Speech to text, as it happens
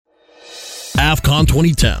AFCON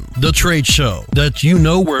 2010, the trade show that you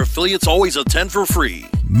know where affiliates always attend for free,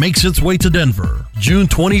 makes its way to Denver, June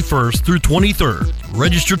 21st through 23rd.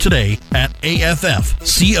 Register today at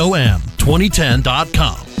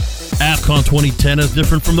AFFCOM2010.com. AFCON 2010 is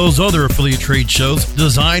different from those other affiliate trade shows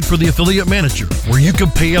designed for the affiliate manager, where you can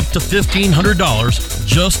pay up to $1,500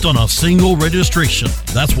 just on a single registration.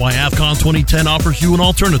 That's why AFCON 2010 offers you an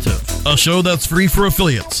alternative, a show that's free for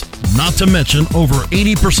affiliates. Not to mention, over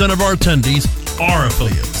 80% of our attendees are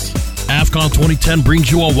affiliates. AFCON 2010 brings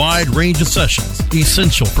you a wide range of sessions,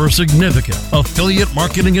 essential for significant affiliate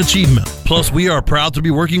marketing achievement. Plus, we are proud to be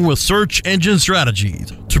working with Search Engine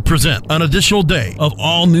Strategies to present an additional day of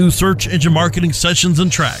all new search engine marketing sessions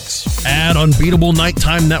and tracks. Add unbeatable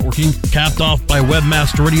nighttime networking, capped off by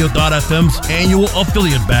WebmasterRadio.fm's annual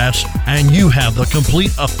affiliate bash, and you have the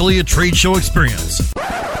complete affiliate trade show experience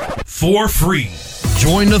for free.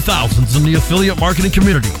 Join the thousands in the affiliate marketing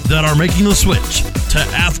community that are making the switch to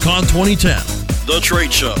AFCON 2010, the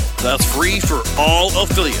trade show that's free for all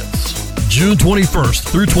affiliates. June 21st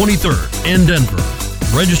through 23rd in Denver.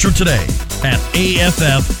 Register today at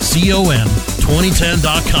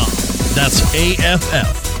AFFCOM2010.com. That's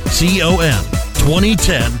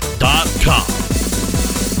AFFCOM2010.com.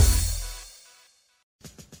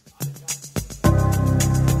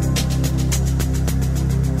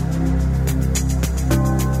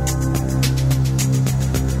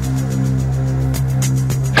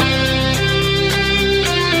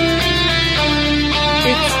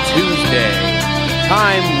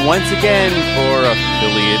 Time once again for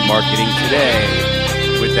Affiliate Marketing Today.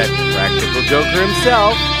 With that practical joker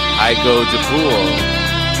himself, I go to Pool.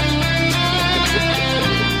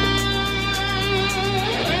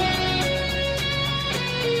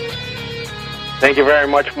 Thank you very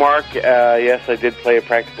much, Mark. Yes, I did play a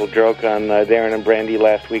practical joke on Darren and Brandy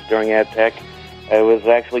last week during AdTech. It was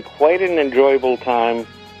actually quite an enjoyable time,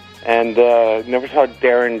 and never saw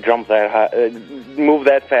Darren jump that high, move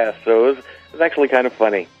that fast, so it was actually kind of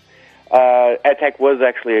funny. AdTech was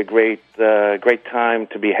actually a great time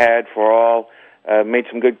to be had for all. Made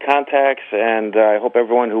some good contacts, and I hope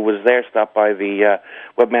everyone who was there stopped by the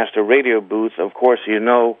Webmaster Radio booth. Of course, you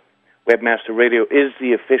know Webmaster Radio is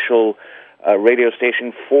the official radio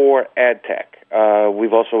station for AdTech.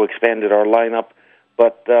 We've also expanded our lineup,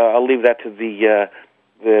 but I'll leave that to the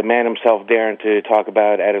man himself, Darren, to talk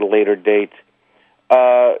about at a later date.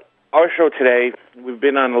 Our show today, we've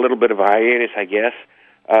been on a little bit of a hiatus, I guess.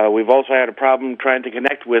 We've also had a problem trying to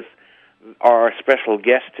connect with our special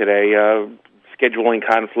guest today, scheduling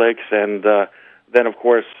conflicts, and then, of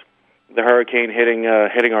course, the hurricane hitting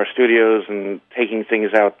our studios and taking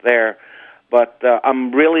things out there. But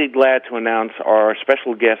I'm really glad to announce our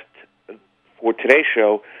special guest for today's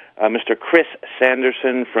show, Mr. Chris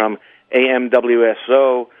Sanderson from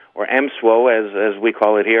AMWSO, or AMSWO, as we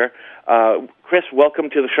call it here. Chris, welcome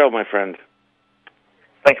to the show, my friend.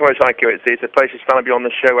 Thank you very much, Ike. It's a pleasure to be on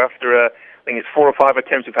the show after, I think it's 4 or 5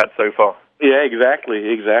 attempts we've had so far. Yeah, exactly.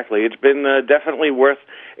 It's been definitely worth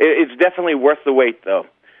the wait, though.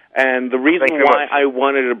 And the reason why I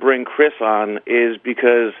wanted to bring Chris on is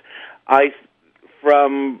because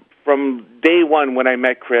from day one when I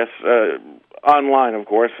met Chris, online, of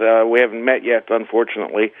course, we haven't met yet,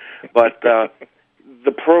 unfortunately, but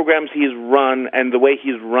the programs he's run and the way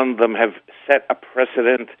he's run them have set a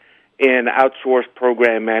precedent in outsourced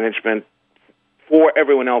program management for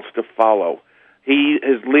everyone else to follow.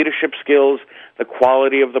 His leadership skills, the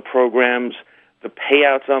quality of the programs, the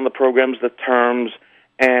payouts on the programs, the terms,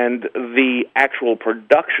 and the actual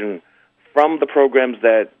production from the programs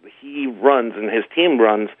that he runs and his team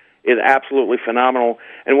runs is absolutely phenomenal.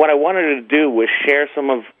 And what I wanted to do was share some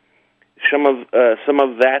of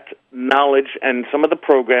that knowledge and some of the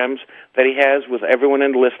programs that he has with everyone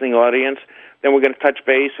in the listening audience. Then we're going to touch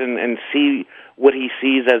base and see what he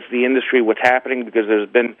sees as the industry, what's happening, because there's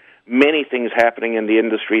been many things happening in the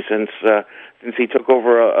industry since he took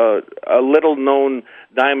over a little-known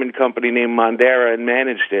diamond company named Mondera and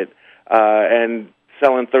managed it, and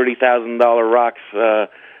selling $30,000 rocks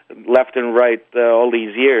left and right all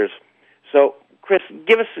these years. So, Chris,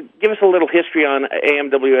 give us a little history on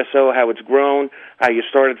AMWSO, how it's grown, how you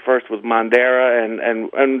started first with Mondera,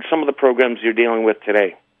 and some of the programs you're dealing with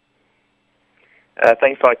today.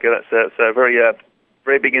 Thanks, Mike. That's a very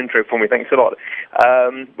big intro for me. Thanks a lot.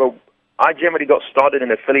 Well, I generally got started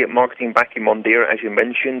in affiliate marketing back in Mondera, as you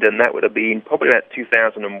mentioned, and that would have been probably about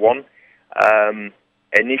 2001.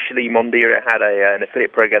 Initially, Mondera had an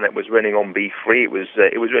affiliate program that was running on B3. It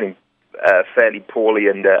was running fairly poorly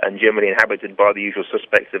and generally inhabited by the usual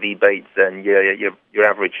suspects of Ebates and your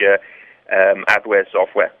average adware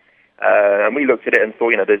software. And we looked at it and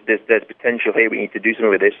thought, there's potential here. We need to do something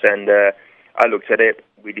with this. And I looked at it.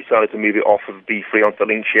 We decided to move it off of B3 onto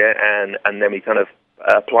Linkshare, and then we kind of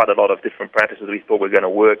applied a lot of different practices we thought were going to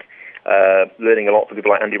work. Learning a lot from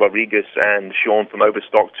people like Andy Rodriguez and Sean from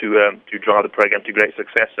Overstock to drive the program to great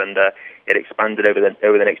success, and it expanded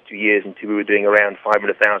over the next 2 years until we were doing around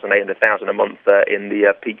 500,000, 800,000 a month in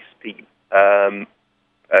the peak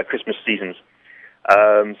Christmas seasons.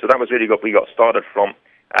 So that was really what we got started from.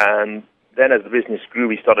 And then as the business grew,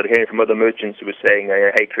 we started hearing from other merchants who were saying,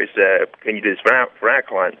 "Hey, Chris, can you do this for our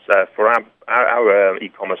clients, for our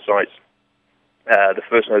e-commerce sites?" The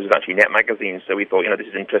first one was actually Net Magazine, so we thought, this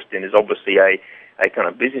is interesting. There's obviously a kind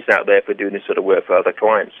of business out there for doing this sort of work for other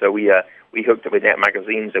clients. So we hooked up with Net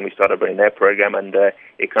Magazines and we started running their program, and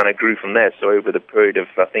it kind of grew from there. So over the period of,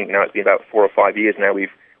 I think now it's been about 4 or 5 years now,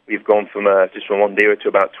 we've gone from just from Mondeo to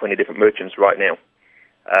about 20 different merchants right now.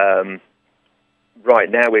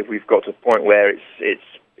 Right now we've got to a point where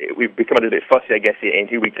we've become a little bit fussy, I guess, in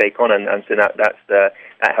who we take on, and so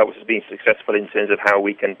that helps us being successful in terms of how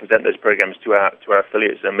we can present those programs to our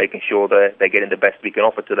affiliates and making sure that they're getting the best we can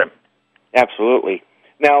offer to them. Absolutely.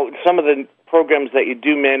 Now, some of the programs that you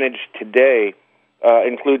do manage today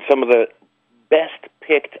include some of the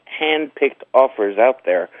best-picked, hand-picked offers out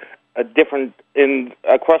there,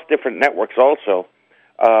 across different networks also.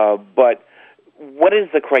 But what is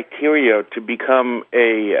the criteria to become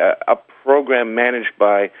a program managed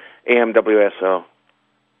by AMWSO?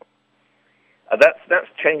 That's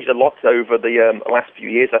changed a lot over the last few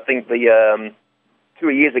years. I think 2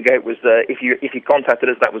 years ago it was if you contacted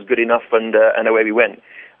us, that was good enough, and away we went.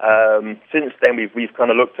 Since then we've kind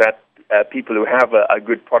of looked at people who have a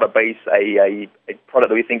good product base, a product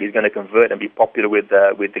that we think is going to convert and be popular with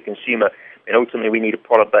the consumer. And ultimately, we need a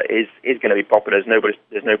product that is going to be popular.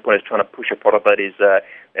 There's no point in trying to push a product that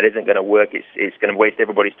isn't going to work. It's going to waste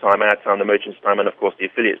everybody's time, our time, the merchant's time, and of course the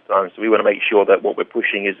affiliate's time. So we want to make sure that what we're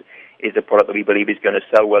pushing is a product that we believe is going to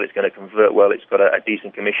sell well, it's going to convert well, it's got a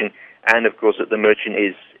decent commission, and of course that the merchant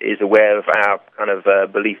is aware of our kind of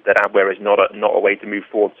belief that adware is not a way to move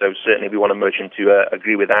forward. So certainly we want a merchant to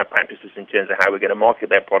agree with our practices in terms of how we're going to market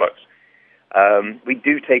their products. We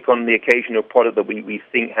do take on the occasional product that we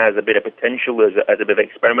think has a bit of potential as a bit of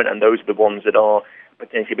experiment, and those are the ones that are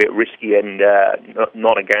potentially a bit risky and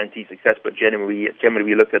not a guaranteed success. But generally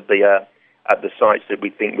we look at the sites that we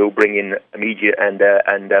think will bring in immediate and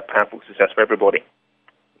powerful success for everybody.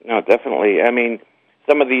 No, definitely. I mean,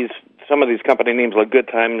 some of these company names like Good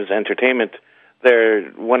Times Entertainment, they're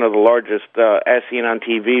one of the largest as seen on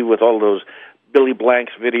TV with all those Billy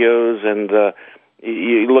Blanks videos, and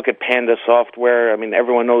you look at Panda Software. I mean,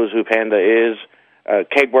 everyone knows who Panda is.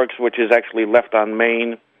 Kegworks, which is actually Left on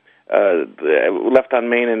Main. Left on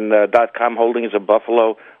Main and .com Holdings of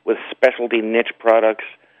Buffalo with specialty niche products.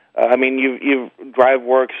 I mean, you've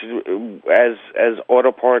DriveWorks as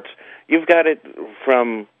auto parts. You've got it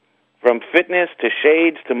from fitness to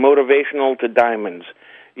shades to motivational to diamonds.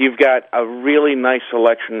 You've got a really nice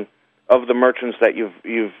selection of the merchants that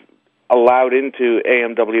you've allowed into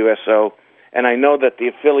AMWSO. And I know that the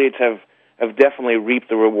affiliates have definitely reaped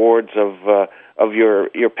the rewards of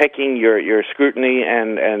your picking, your scrutiny,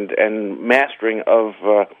 and mastering of.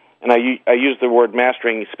 And I use the word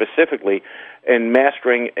mastering specifically, in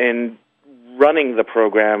mastering and running the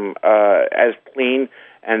program as clean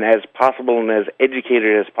and as possible and as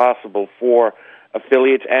educated as possible for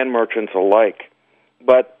affiliates and merchants alike.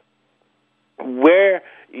 But where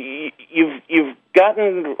you've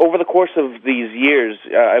gotten over the course of these years,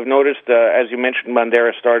 I've noticed, as you mentioned,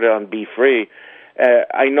 Mondera started on B3.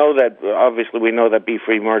 I know that, obviously, we know that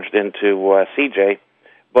B3 merged into CJ,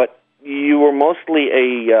 but you were mostly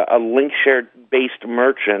a Linkshare-based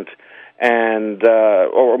merchant, and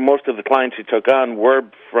or most of the clients you took on were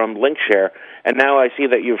from Linkshare. And now I see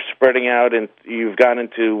that you're spreading out, and you've gone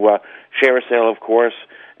into ShareASale, of course,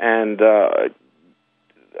 and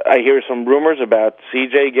I hear some rumors about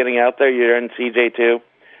CJ getting out there. You're in CJ too.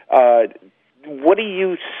 What do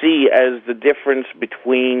you see as the difference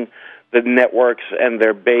between the networks and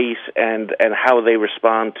their base, and how they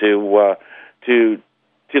respond to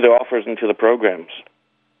the offers and to the programs?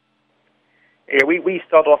 Yeah, we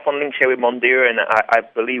started off on Linkshare with Mondeo, and I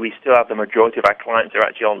believe we still have the majority of our clients are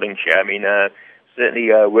actually on Linkshare. I mean, certainly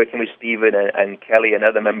working with Stephen and Kelly and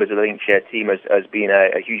other members of the Linkshare team has been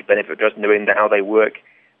a huge benefit to us, knowing how they work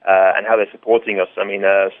and how they're supporting us. I mean,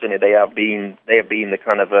 certainly they have been the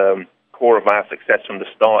kind of core of our success from the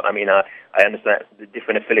start. I mean, I understand the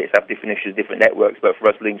different affiliates have different issues, different networks, but for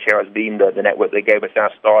us, Linkshare has been the network that gave us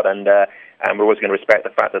our start, and we're always going to respect the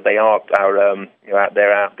fact that they are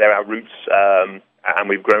they're our roots, and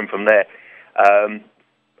we've grown from there.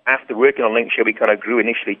 after working on LinkShare, we kind of grew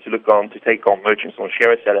initially to take on merchants on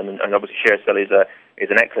ShareASale, and obviously ShareASale is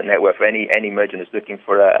an excellent network for any merchant that's looking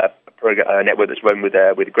for a network that's run with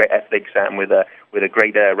great ethics and with a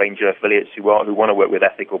great range of affiliates who want to work with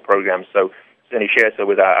ethical programs. So certainly ShareASale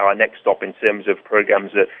was our next stop in terms of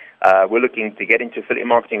programs that we're looking to get into affiliate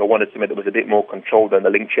marketing. I wanted something that was a bit more controlled than the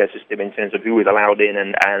LinkShare system in terms of who was allowed in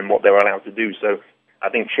and what they were allowed to do. So I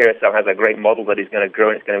think ShareASale has a great model that is going to grow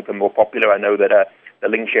and it's going to become more popular. I know that the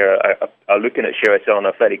LinkShare are looking at ShareASale on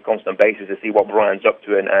a fairly constant basis to see what Brian's up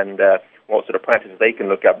to and what sort of practices they can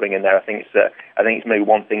look at bringing there. I think it's maybe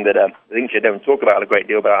one thing that LinkShare don't talk about a great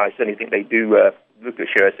deal, but I certainly think they do look at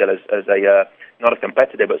ShareASale as a not a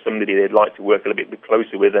competitor, but somebody they'd like to work a little bit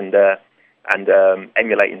closer with and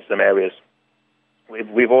emulate in some areas.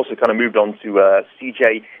 We've also kind of moved on to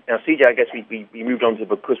CJ. Now, CJ, I guess we moved on to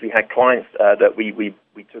because we had clients that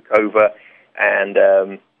we took over,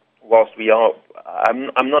 and whilst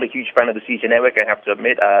I'm not a huge fan of the CJ network, I have to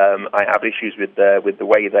admit, I have issues with the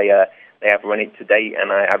way they have run it to date,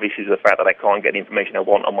 and I have issues with the fact that I can't get the information I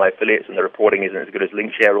want on my affiliates, and the reporting isn't as good as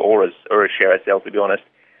LinkShare or as ShareASale, to be honest.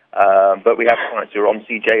 But we have clients who are on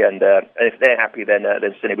CJ, and if they're happy, then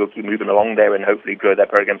certainly we'll keep moving along there and hopefully grow their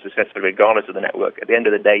program successfully regardless of the network. At the end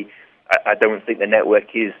of the day, I don't think the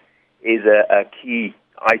network is a key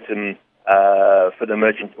item for the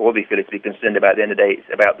merchant or the affiliate to be concerned about. At the end of the day,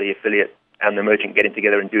 it's about the affiliate and the merchant getting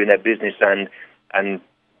together and doing their business and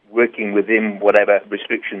working within whatever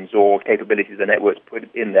restrictions or capabilities the network's put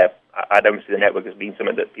in there. I don't see the network as being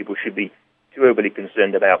something that people should be too overly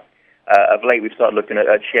concerned about. Of late, we've started looking at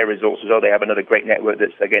Share Results as well. They have another great network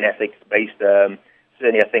that's, again, ethics-based.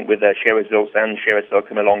 Certainly, I think with Share Results and ShareASale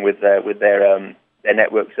coming along with their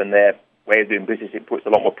networks and their way of doing business, it puts a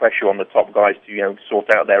lot more pressure on the top guys to sort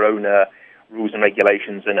out their own rules and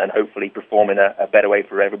regulations and hopefully perform in a better way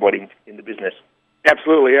for everybody in the business.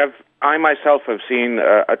 Absolutely. I myself have seen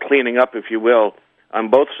a cleaning up, if you will, on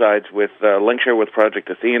both sides with LinkShare with Project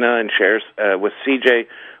Athena and Shares with CJ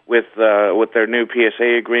with their new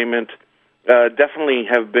PSA agreement. Definitely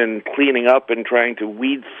have been cleaning up and trying to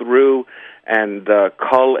weed through and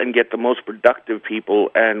cull and get the most productive people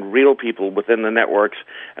and real people within the networks.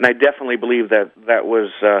 And I definitely believe that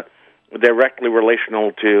was directly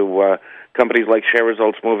relational to companies like Share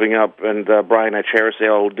Results moving up and Brian at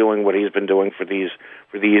ShareASale doing what he's been doing for these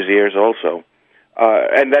years also.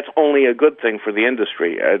 And that's only a good thing for the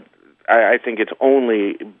industry. I think it's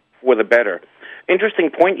only for the better. Interesting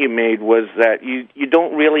point you made was that you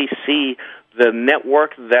don't really see the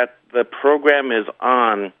network that the program is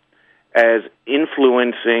on as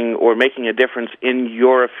influencing or making a difference in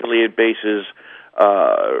your affiliate base's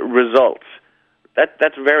results.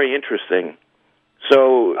 That's very interesting.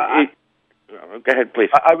 So, go ahead, please.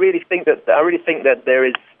 I really think that there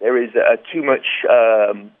is too much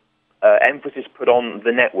emphasis put on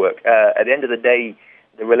the network. At the end of the day,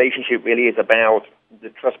 the relationship really is about the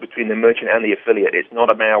trust between the merchant and the affiliate. It's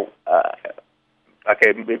not about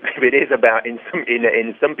it is about in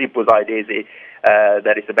some people's ideas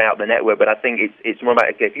that it's about the network, but I think it's more about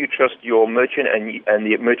if you trust your merchant and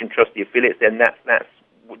the merchant trusts the affiliates, then that's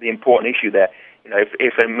the important issue there.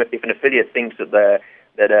 If an affiliate thinks that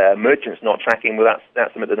a merchant's not tracking, well,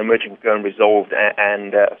 that's something that the merchant can go and resolve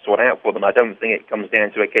and sort out for them. I don't think it comes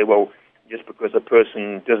down to just because a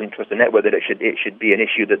person doesn't trust the network that it should be an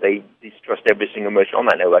issue that they distrust every single merchant on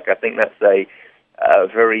that network. I think that's a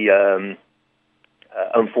very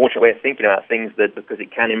unfortunate way of thinking about things, that because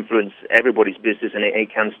it can influence everybody's business and it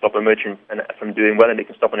can stop a merchant from doing well, and it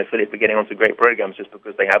can stop an affiliate from getting onto great programs just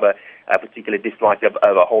because they have a particular dislike of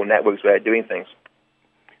a whole network's way of doing things.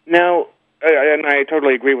 Now, and I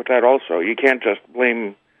totally agree with that also. You can't just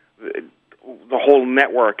blame the whole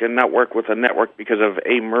network and not work with a network because of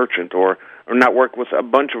a merchant or not work with a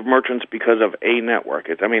bunch of merchants because of a network.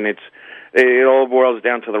 It all boils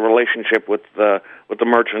down to the relationship with the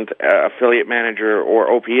merchant, affiliate manager, or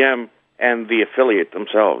OPM, and the affiliate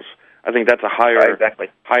themselves. I think that's a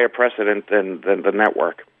higher precedent than the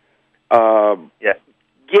network.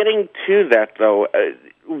 Getting to that, though,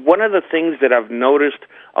 one of the things that I've noticed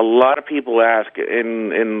a lot of people ask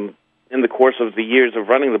in the course of the years of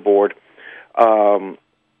running the board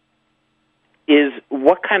is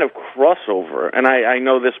what kind of crossover, and I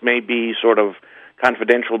know this may be sort of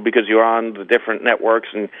confidential because you're on the different networks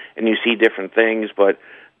and you see different things, but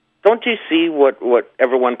don't you see what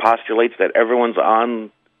everyone postulates, that everyone's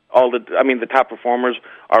on the top performers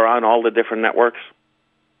are on all the different networks?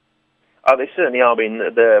 Oh, they certainly are.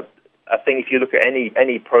 I think if you look at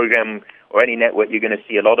any program or any network, you're going to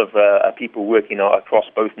see a lot of people working across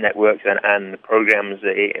both networks and programs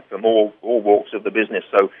from all walks of the business.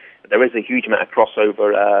 So there is a huge amount of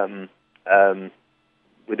crossover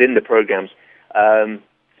within the programs.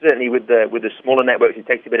 Certainly, with the smaller networks, it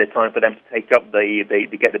takes a bit of time for them to take up. They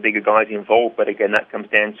get the bigger guys involved, but again, that comes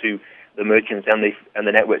down to the merchants and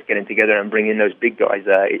the networks getting together and bringing those big guys.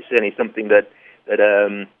 It's certainly something that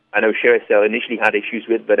I know ShareASale initially had issues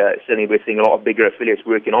with, but certainly we're seeing a lot of bigger affiliates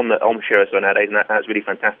working on ShareASale nowadays, and that's really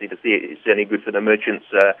fantastic to see. It's certainly good for the merchants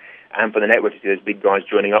and for the networks to see those big guys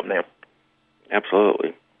joining up now.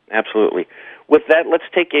 Absolutely. With that, let's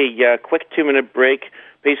take a quick 2-minute break,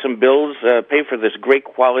 pay some bills, pay for this great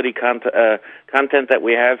quality content that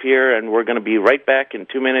we have here, and we're going to be right back in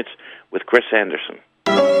 2 minutes with Chris Sanderson.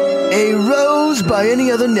 A rose by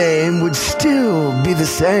any other name would still be the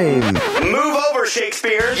same. Move over,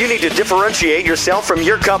 Shakespeare. You need to differentiate yourself from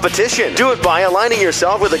your competition. Do it by aligning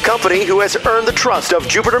yourself with a company who has earned the trust of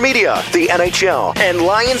Jupiter Media, the NHL, and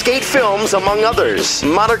Lionsgate Films, among others.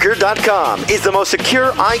 Moniker.com is the most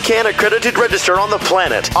secure ICANN accredited register on the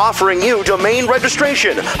planet, offering you domain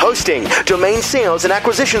registration, hosting, domain sales, and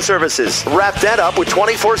acquisition services. Wrap that up with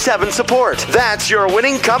 24/7 support. That's your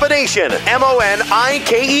winning combination.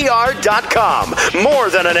 MONIKER.com.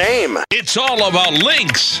 More than a name. It's all about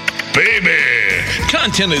links, baby.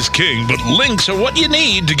 Content is king, but links are what you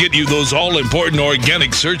need to get you those all-important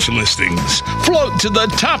organic search listings. Float to the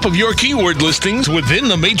top of your keyword listings within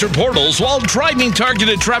the major portals while driving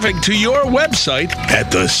targeted traffic to your website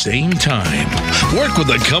at the same time. Work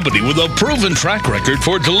with a company with a proven track record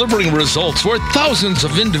for delivering results for thousands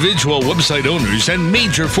of individual website owners and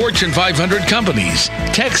major Fortune 500 companies.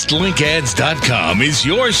 TextLinkAds.com is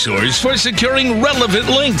your source for securing relevant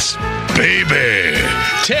links. Baby,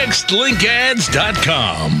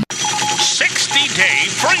 TextLinkAds.com. 60-day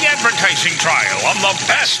free advertising trial on the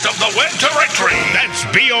best of the web directory. That's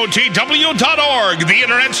BOTW.org, the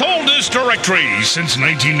Internet's oldest directory since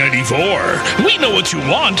 1994. We know what you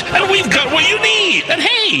want, and we've got what you need. And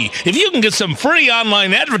hey, if you can get some free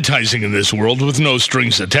online advertising in this world with no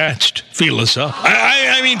strings attached, feel us up.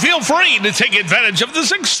 I mean, feel free to take advantage of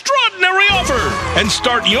this extraordinary offer and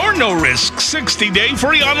start your no-risk 60-day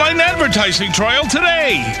free online advertising trial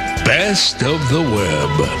today. Best of the web.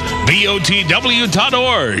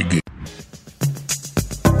 BOTW.org.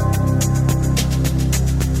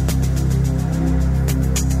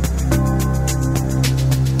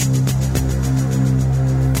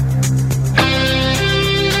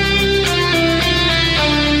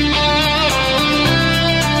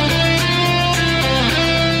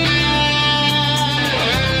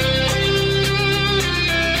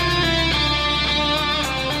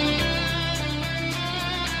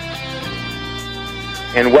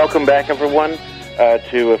 And welcome back, everyone,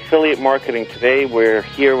 to Affiliate Marketing Today. We're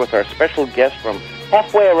here with our special guest from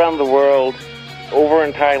halfway around the world, over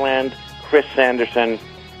in Thailand, Chris Sanderson,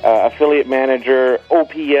 affiliate manager,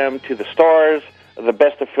 OPM to the stars, the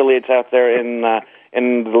best affiliates out there in the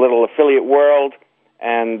little affiliate world.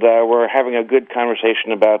 And we're having a good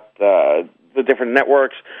conversation about the different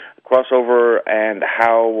networks, crossover, and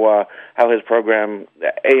how his program,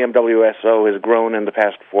 AMWSO, has grown in the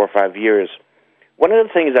past 4 or 5 years. One of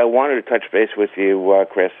the things I wanted to touch base with you,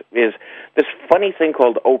 Chris, is this funny thing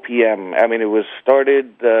called OPM. I mean, it was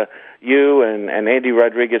started, you and Andy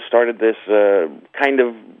Rodriguez started this kind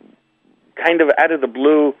of out of the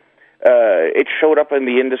blue. It showed up in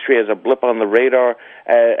the industry as a blip on the radar,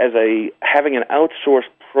 as having an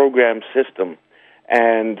outsourced program system.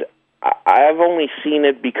 And I've only seen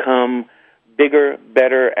it become bigger,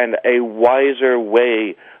 better, and a wiser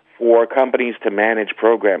way for companies to manage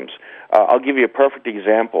programs. I'll give you a perfect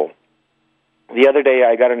example. The other day,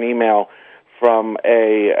 I got an email from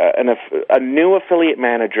a new affiliate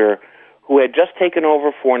manager who had just taken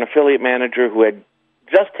over for an affiliate manager who had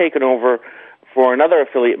just taken over for another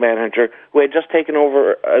affiliate manager who had just taken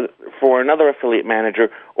over for another affiliate manager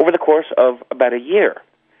over the course of about a year.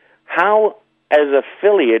 How, as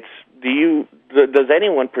affiliates, does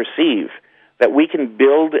anyone perceive that we can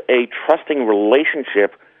build a trusting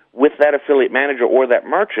relationship with that affiliate manager or that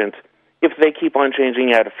merchant if they keep on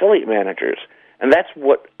changing out affiliate managers? And that's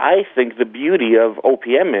what I think the beauty of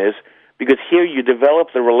OPM is, because here you develop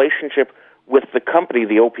the relationship with the company,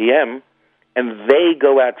 the OPM, and they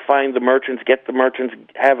go out, find the merchants, get the merchants,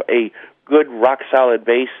 have a good, rock-solid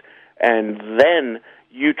base, and then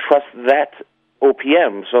you trust that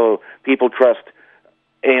OPM. So people trust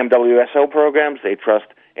AMWSO programs, they trust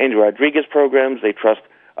Andy Rodriguez programs, they trust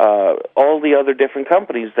all the other different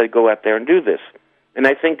companies that go out there and do this. And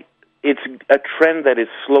I think it's a trend that is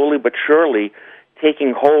slowly but surely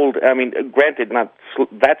taking hold. I mean, granted, not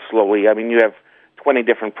that slowly. I mean, you have 20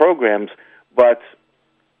 different programs, but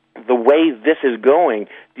the way this is going,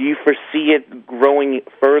 do you foresee it growing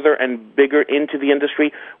further and bigger into the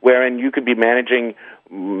industry, wherein you could be managing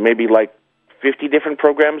maybe like 50 different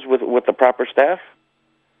programs with the proper staff?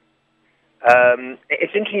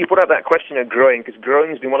 It's interesting you put out that question of growing, because growing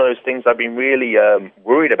has been one of those things I've been really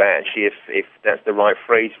worried about, actually, if that's the right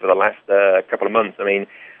phrase, for the last couple of months. I mean,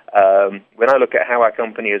 when I look at how our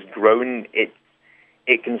company has grown, it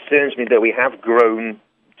concerns me that we have grown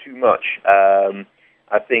too much.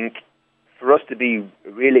 I think for us to be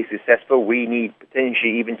really successful, we need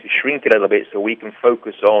potentially even to shrink a little bit so we can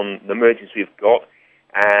focus on the merchants we've got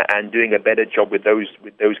and doing a better job with those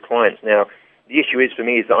clients. Now, the issue is for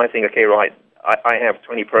me is that I think, okay, right, I have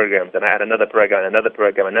 20 programs, and I add another program, another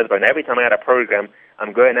program, another program. Every time I add a program,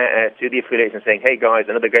 I'm going out to the affiliates and saying, hey guys,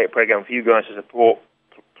 another great program for you guys to support.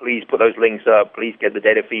 Please put those links up. Please get the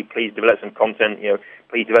data feed. Please develop some content.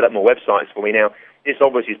 Please develop more websites for me. Now, this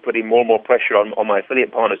obviously is putting more and more pressure on my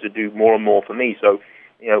affiliate partners to do more and more for me. So,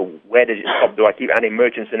 where does it stop? Do I keep adding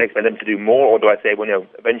merchants and expect them to do more, or do I say, well,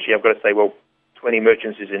 eventually I've got to say, well, 20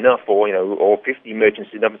 merchants is enough, or 50 merchants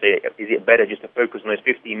is enough, and say, is it better just to focus on those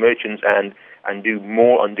 50 merchants and do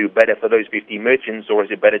more and do better for those 50 merchants, or is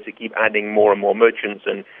it better to keep adding more and more merchants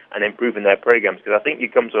and improving their programs? Because I think you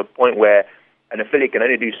come to a point where an affiliate can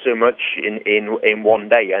only do so much in one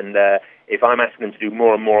day, and if I'm asking them to do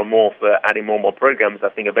more and more and more for adding more and more programs, I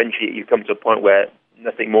think eventually you come to a point where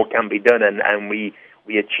nothing more can be done, and we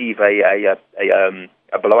achieve a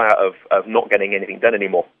blowout of not getting anything done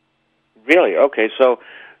anymore. Really? Okay. So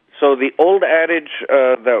the old adage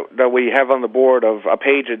that we have on the board of a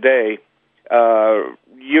page a day,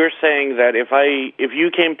 you're saying that if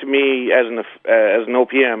you came to me as an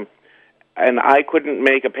OPM and I couldn't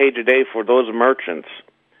make a page a day for those merchants,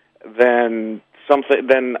 then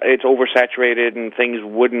it's oversaturated and things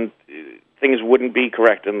wouldn't be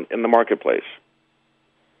correct in the marketplace.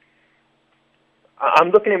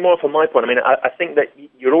 I'm looking at it more from my point. I mean, I think that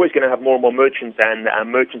you're always going to have more and more merchants, and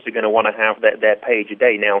merchants are going to want to have their page a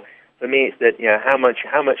day. Now, for me, it's that how much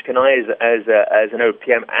can I, as an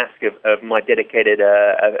OPM, ask of my dedicated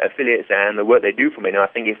affiliates and the work they do for me? Now, I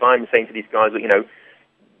think if I'm saying to these guys that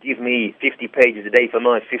give me 50 pages a day for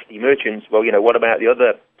my 50 merchants, well, what about the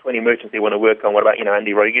other 20 merchants they want to work on? What about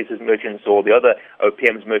Andy Rodriguez's merchants or the other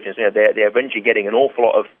OPM's merchants? They're eventually getting an awful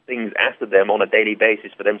lot of things asked of them on a daily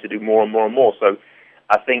basis for them to do more and more and more. So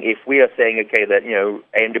I think if we are saying, okay, that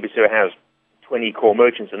AMWC has 20 core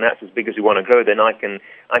merchants and that's as big as we want to grow, then I can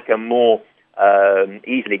more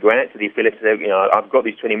easily go out to the affiliates and say, I've got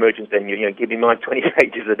these 20 merchants, then give me my 20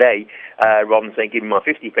 pages a day, rather than saying give me my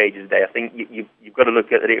 50 pages a day. I think you've got to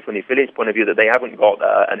look at it from the affiliate's point of view, that they haven't got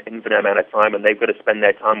an infinite amount of time, and they've got to spend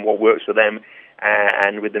their time what works for them,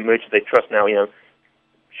 and with the merchants they trust. Now,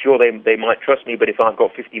 sure, they might trust me, but if I've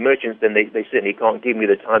got 50 merchants, then they certainly can't give me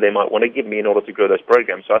the time they might want to give me in order to grow those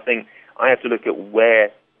programs. So I think I have to look at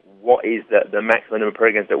what is the maximum number of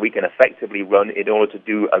programs that we can effectively run in order to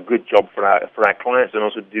do a good job for our clients, and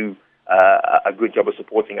also do a good job of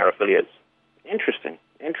supporting our affiliates. Interesting.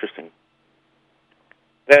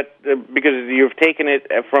 That because you've taken it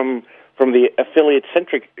from the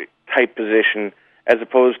affiliate-centric type position as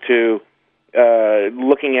opposed to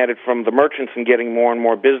looking at it from the merchants and getting more and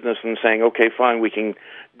more business and saying, okay, fine, we can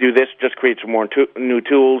do this, just create some more new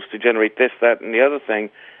tools to generate this, that, and the other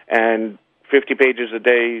thing, and 50 pages a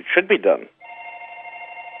day should be done.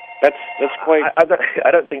 That's quite.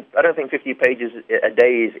 I don't think 50 pages a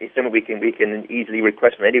day is something we can easily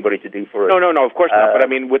request from anybody to do for us. No, of course not. But I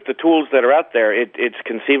mean, with the tools that are out there, it's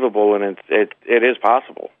conceivable and it is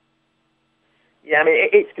possible. Yeah, I mean,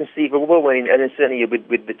 it's conceivable, and certainly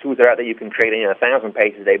with the tools that are out there, you can create 1,000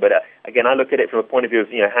 pages a day. But again, I look at it from a point of view of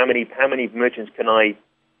how many merchants can I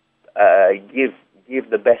give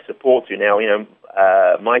the best support to. Now,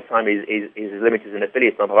 my time is limited as an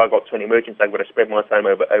affiliate. If I've got 20 merchants, I've got to spread my time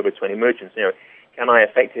over 20 merchants. Can I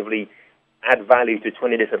effectively add value to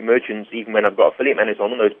 20 different merchants, even when I've got affiliate managers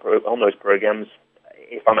on those programs?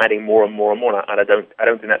 If I'm adding more and more and more, and I don't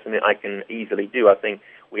think that's something I can easily do. I think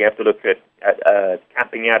we have to look at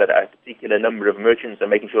capping out at a particular number of merchants and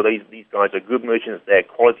making sure these guys are good merchants, they're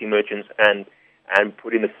quality merchants, and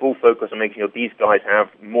putting the full focus on making sure these guys have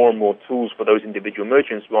more and more tools for those individual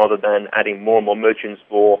merchants, rather than adding more and more merchants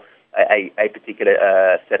for a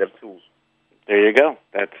particular set of tools. There you go.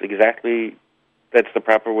 That's the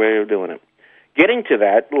proper way of doing it. Getting to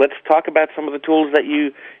that, let's talk about some of the tools that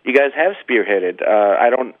you guys have spearheaded. I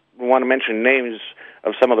don't want to mention names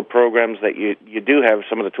of some of the programs that you do have,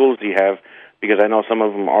 some of the tools you have, because I know some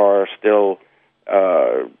of them are still,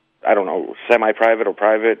 semi-private or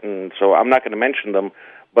private, and so I'm not going to mention them.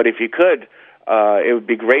 But if you could, it would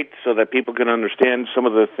be great so that people can understand some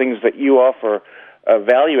of the things that you offer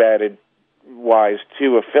value-added wise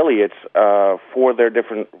to affiliates for their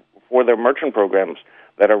merchant programs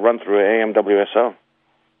that are run through AMWSO.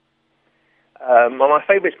 My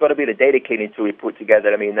favorite's got to be the data cleaning tool we put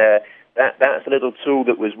together. I mean, that's a little tool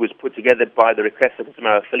that was put together by the request of some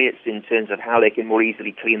of our affiliates in terms of how they can more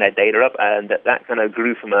easily clean their data up, and that kind of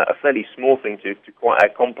grew from a fairly small thing to quite a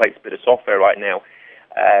complex bit of software right now,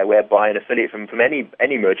 whereby an affiliate from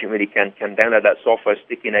any merchant really can download that software,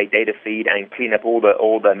 stick in a data feed, and clean up all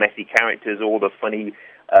the messy characters, all the funny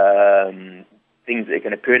things that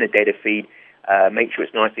can appear in a data feed, make sure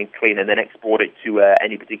it's nice and clean, and then export it to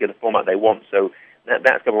any particular format they want. So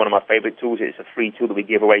that's one of my favorite tools. It's a free tool that we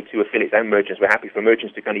give away to affiliates and merchants. We're happy for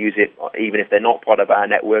merchants to kind of use it, even if they're not part of our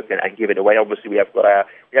network, and give it away. Obviously, we have got our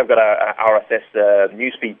RSS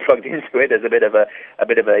newsfeed plugged into it. There's a bit of a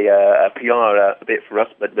PR bit for us,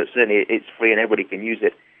 but certainly it's free and everybody can use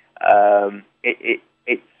it.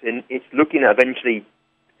 It's looking at eventually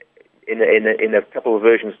in a couple of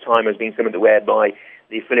versions' time as being something whereby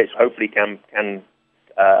the affiliates hopefully can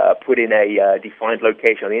put in a defined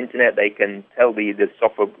location on the internet. They can tell the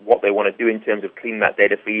software what they want to do in terms of cleaning that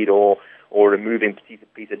data feed or removing a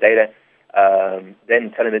piece of data,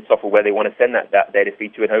 then telling the software where they want to send that data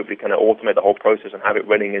feed to, and hopefully kind of automate the whole process and have it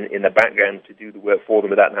running in the background to do the work for them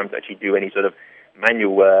without having to actually do any sort of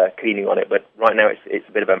manual cleaning on it. But right now it's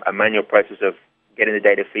a bit of a manual process of getting the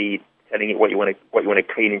data feed, telling it what you want to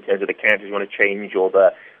clean in terms of the characters you want to change or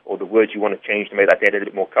the words you want to change to make that data a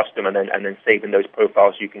little bit more custom, and then saving those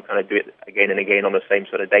profiles so you can kind of do it again and again on the same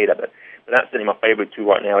sort of data. But that's certainly my favorite tool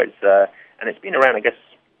right now. It's been around, I guess,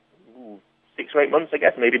 6 or 8 months, I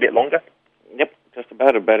guess, maybe a bit longer. Yep, just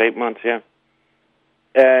about 8 months, yeah.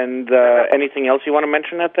 And anything else you want to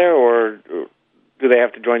mention out there, or do they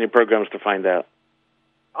have to join your programs to find out?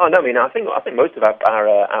 Oh no, I mean I think most of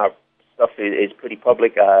our stuff is pretty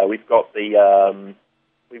public. We've got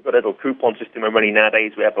a little coupon system we're running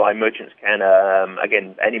nowadays whereby merchants can,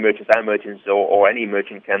 again, any merchants, our merchants, or any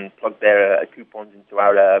merchant can plug their coupons into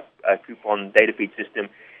our coupon data feed system,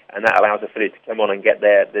 and that allows affiliates to come on and get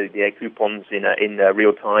their coupons in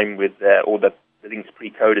real time with all the links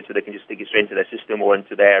pre-coded, so they can just stick it straight into their system or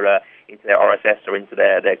into their RSS or into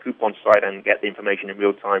their coupon site and get the information in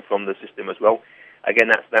real time from the system as well.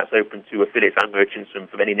 Again, that's open to affiliates and merchants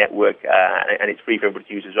from any network, and it's free for everybody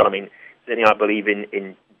to use as well. I mean, certainly I believe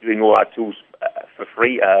in doing all our tools for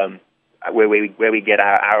free. Where we get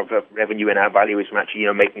our revenue and our value is from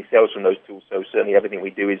actually making sales from those tools. So certainly everything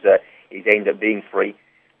we do is aimed at being free.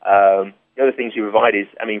 The other things we provide is,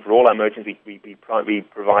 I mean, for all our merchants, we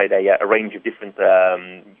provide a range of different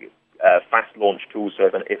fast launch tools.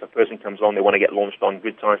 So if a person comes on, they want to get launched on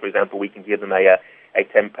Good Times, for example, we can give them a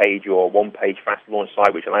 10-page or 1-page fast launch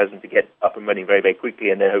site, which allows them to get up and running very, very quickly,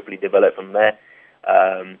 and then hopefully develop from there.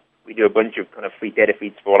 We do a bunch of kind of free data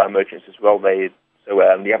feeds for all our merchants as well. If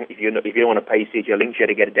you don't want to pay CGL Linkshare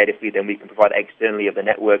to get a data feed, then we can provide externally of the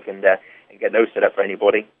network and get those set up for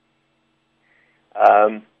anybody.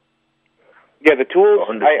 The tools,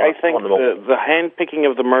 I think the hand-picking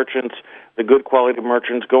of the merchants, the good quality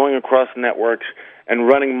merchants, going across networks and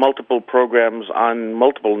running multiple programs on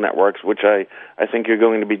multiple networks, which I think you're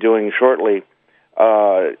going to be doing shortly,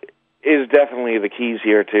 is definitely the keys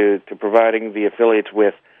here to providing the affiliates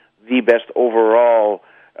with the best overall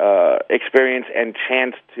experience and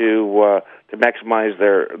chance to maximize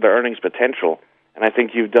their earnings potential. And I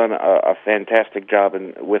think you've done a fantastic job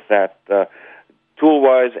with that,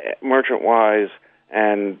 tool-wise, merchant-wise,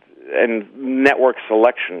 and network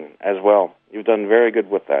selection as well. You've done very good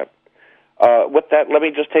with that. With that, let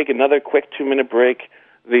me just take another quick 2-minute break.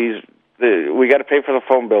 We got to pay for the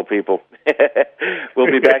phone bill, people.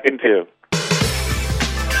 We'll be back in 2.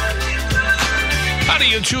 How do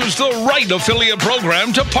you choose the right affiliate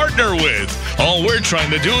program to partner with? All we're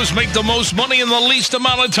trying to do is make the most money in the least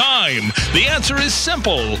amount of time. The answer is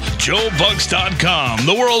simple. JoeBucks.com,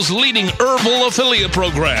 the world's leading herbal affiliate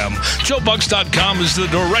program. JoeBucks.com is the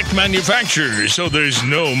direct manufacturer, so there's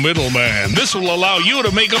no middleman. This will allow you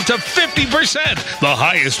to make up to 50%, the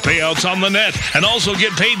highest payouts on the net, and also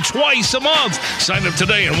get paid twice a month. Sign up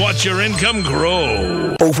today and watch your income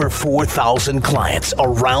grow. Over 4,000 clients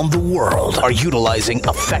around the world are utilizing utilizing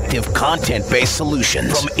effective content-based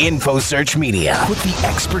solutions from InfoSearch Media with the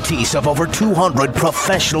expertise of over 200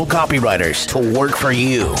 professional copywriters to work for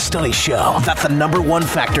you. Studies show that the number one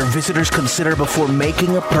factor visitors consider before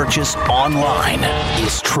making a purchase online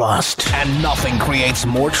is trust. And nothing creates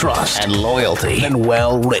more trust and loyalty than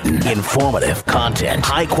well-written, informative content.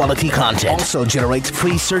 High-quality content also generates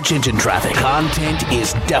free search engine traffic. Content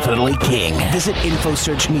is definitely king. Visit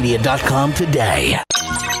InfoSearchMedia.com today.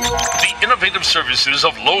 The innovative services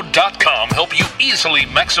of Load.com help you easily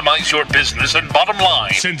maximize your business and bottom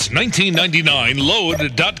line. Since 1999,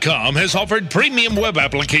 Load.com has offered premium web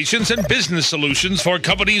applications and business solutions for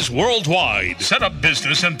companies worldwide. Set up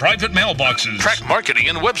business and private mailboxes, track marketing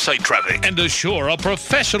and website traffic, and assure a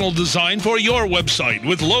professional design for your website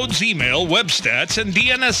with Load's email, web stats, and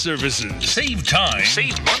DNS services. Save time,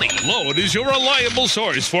 save money. Load is your reliable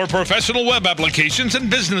source for professional web applications and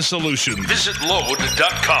business solutions. Visit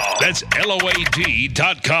Load.com. That's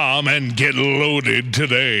LOAD.com and get loaded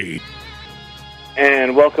today.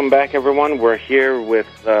 And welcome back, everyone. We're here with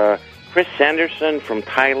Chris Sanderson from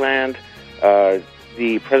Thailand,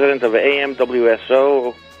 the president of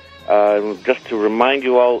AMWSO. Just to remind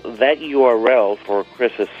you all, that URL for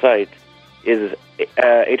Chris's site is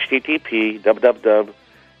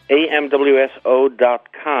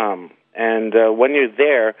http://amwso.com. And when you're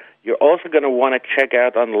there, you're also going to want to check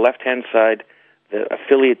out on the left-hand side the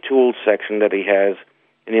affiliate tools section that he has,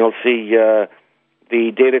 and you'll see the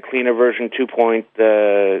Data Cleaner version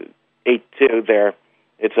 2.82 there.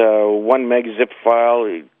 It's a 1 meg zip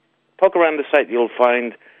file. Poke around the site, you'll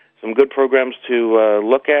find some good programs to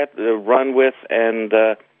look at, run with, and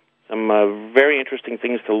some very interesting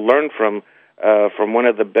things to learn from one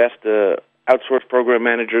of the best outsourced program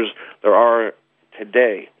managers there are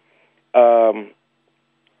today.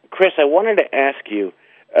 Chris, I wanted to ask you,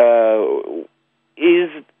 is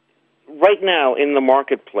right now in the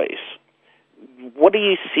marketplace, what do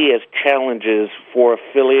you see as challenges for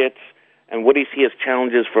affiliates, and what do you see as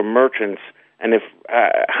challenges for merchants, and if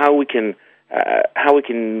how we can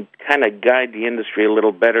kind of guide the industry a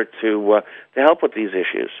little better to help with these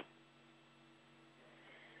issues?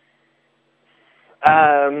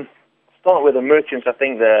 Start with the merchants. I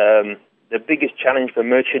think the biggest challenge for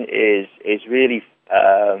merchant is really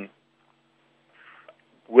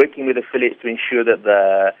working with affiliates to ensure that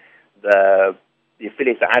the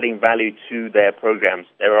affiliates are adding value to their programs.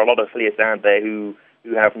 There are a lot of affiliates out there who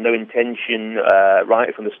have no intention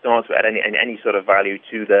right from the start to add any sort of value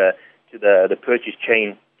to the purchase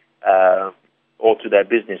chain or to their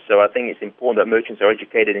business. So I think it's important that merchants are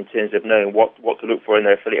educated in terms of knowing what to look for in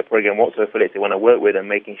their affiliate program, what sort of affiliates they want to work with, and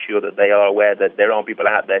making sure that they are aware that there are people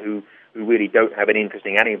out there who really don't have any interest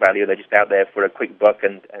in adding value. They're just out there for a quick buck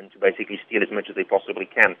and to basically steal as much as they possibly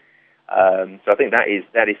can. So I think that is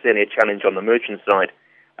certainly a challenge on the merchant side.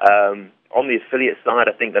 On the affiliate side,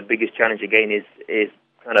 I think the biggest challenge again is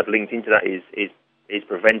kind of linked into that is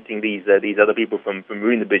preventing these other people from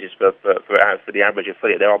ruining the business for the average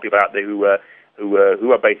affiliate. There are people out there who are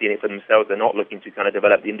basically in it for themselves. They're not looking to kind of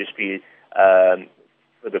develop the industry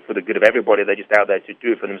for the good of everybody. They're just out there to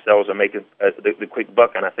do it for themselves and make the quick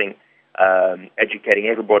buck. And I think educating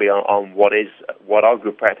everybody on what are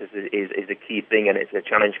good practices is a key thing, and it's a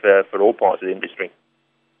challenge for all parts of the industry.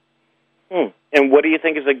 And what do you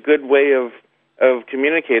think is a good way of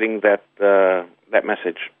communicating that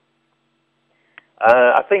message?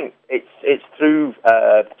 I think it's through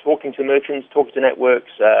talking to merchants, talking to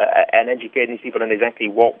networks, and educating people on exactly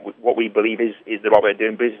what we believe is the right way of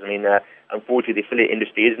doing business. I mean, unfortunately, the affiliate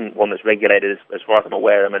industry isn't one that's regulated as far as I'm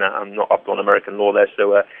aware. I mean, I'm not up on American law there,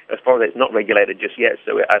 so as far as it's not regulated just yet.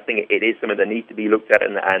 So I think it is something that needs to be looked at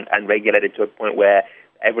and regulated to a point where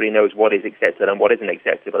everybody knows what is accepted and what isn't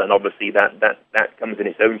acceptable. And obviously, that comes in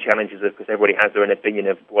its own challenges because everybody has their own opinion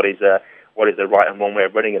of what is the right and wrong way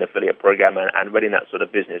of running an affiliate program and running that sort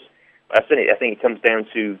of business. But I think it comes down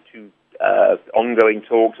to ongoing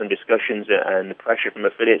talks and discussions and pressure from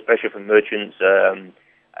affiliates, pressure from merchants,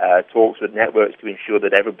 talks with networks to ensure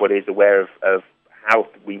that everybody is aware of how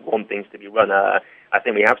we want things to be run. I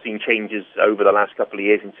think we have seen changes over the last couple of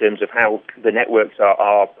years in terms of how the networks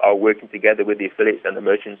are working together with the affiliates and the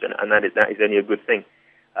merchants, and that is only a good thing.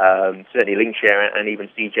 Certainly Linkshare and even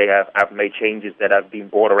CJ have made changes that have been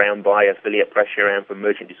brought around by affiliate pressure and from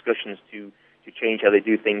merchant discussions to change how they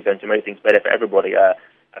do things and to make things better for everybody. I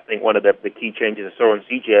think one of the key changes I saw on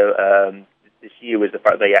CJ this year was the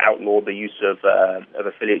fact they outlawed the use of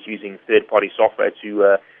affiliates using third-party software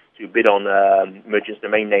to bid on merchants'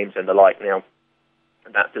 domain names and the like. Now,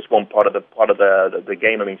 that's just one part of the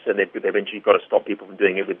game. I mean, certainly they've eventually got to stop people from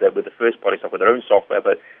doing it with the first-party software, their own software.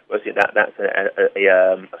 But that's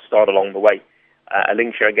a start along the way. a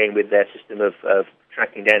link share again with their system of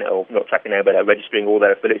tracking down, or not tracking down, but registering all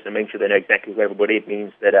their affiliates and making sure they know exactly who everybody. It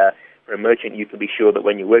means that for a merchant, you can be sure that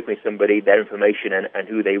when you're working with somebody, their information and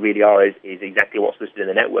who they really are is exactly what's listed in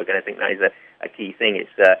the network. And I think that is a key thing.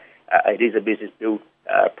 It is a business built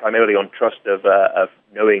primarily on trust of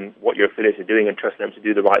knowing what your affiliates are doing and trust them to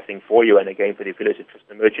do the right thing for you. And again, for the affiliates, to trust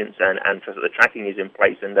the merchants and trust that the tracking is in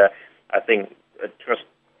place. And I think trust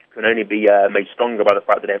can only be made stronger by the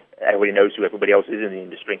fact that everybody knows who everybody else is in the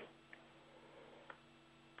industry.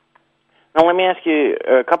 Now, let me ask you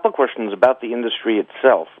a couple of questions about the industry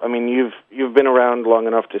itself. I mean, you've been around long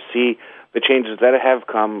enough to see the changes that have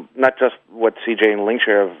come, not just what CJ and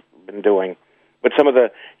Linkshare have been doing, but some of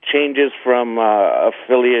the changes from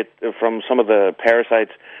from some of the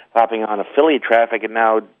parasites hopping on affiliate traffic and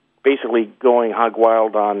now basically going hog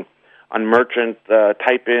wild on merchant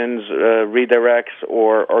type-ins, redirects,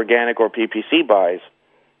 or organic or PPC buys.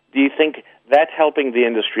 Do you think that's helping the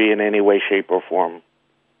industry in any way, shape, or form?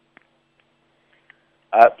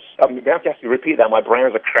 I'm going to have to ask you to repeat that. My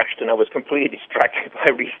browser crashed and I was completely distracted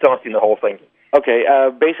by restarting the whole thing. Okay,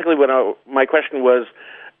 basically my question was,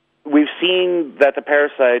 we've seen that the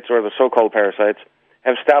parasites, or the so-called parasites,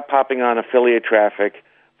 have stopped popping on affiliate traffic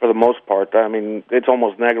for the most part. I mean, it's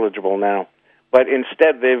almost negligible now. But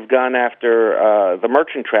instead, they've gone after the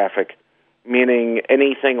merchant traffic, meaning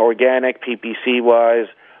anything organic, PPC-wise,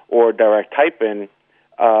 or direct type-in.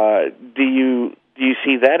 Do you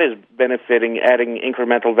see that as benefiting, adding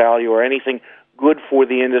incremental value, or anything good for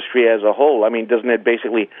the industry as a whole? I mean, doesn't it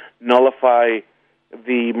basically nullify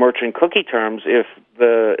the merchant cookie terms if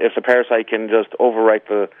the parasite can just overwrite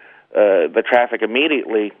the traffic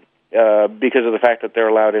immediately because of the fact that they're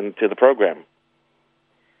allowed into the program?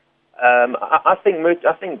 I think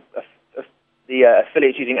the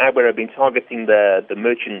affiliates using adware have been targeting the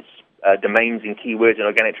merchants' domains and keywords and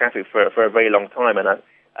organic traffic for a very long time, and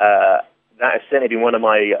that has certainly been one of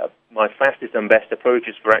my fastest and best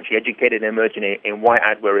approaches for actually educating a merchant in why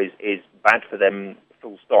adware is bad for them,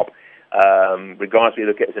 full stop. Regardless if you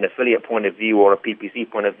look at it as an affiliate point of view or a PPC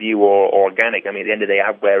point of view or organic, I mean, at the end of the day,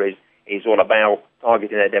 adware is all about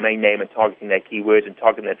targeting their domain name and targeting their keywords and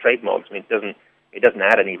targeting their trademarks. I mean, it doesn't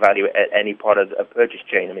add any value at any part of a purchase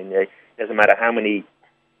chain. I mean, it doesn't matter how many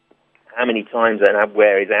times an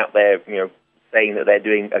adware is out there, saying that they're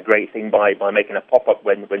doing a great thing by making a pop-up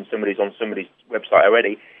when somebody's on somebody's website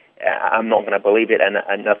already. I'm not going to believe it,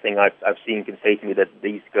 and nothing I've seen can say to me that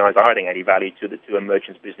these guys are adding any value to a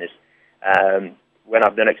merchant's business. When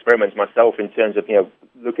I've done experiments myself in terms of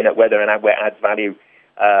looking at whether an adware adds value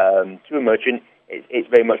to a merchant, it's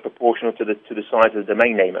very much proportional to the size of the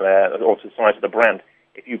domain name or to the size of the brand.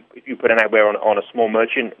 If you put an adware on a small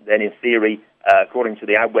merchant, then in theory, according to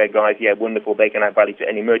the adware guys, yeah, wonderful, they can add value to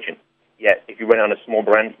any merchant. Yet, if you run it on a small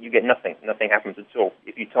brand, you get nothing. Nothing happens at all.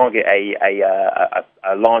 If you target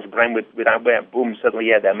a large brand with adware, boom, suddenly,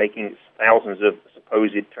 yeah, they're making thousands of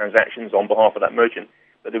supposed transactions on behalf of that merchant.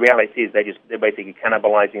 But the reality is they're basically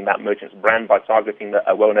cannibalizing that merchant's brand by targeting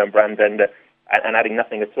a well-known brand and adding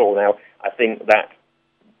nothing at all. Now, I think that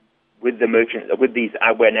with the merchant, with these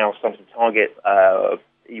adware now starting to target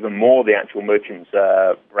even more the actual merchant's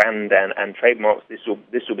brand and trademarks, this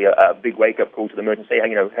will be a big wake-up call to the merchant. Say,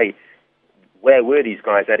 hey, where were these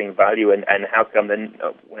guys adding value, and how come then?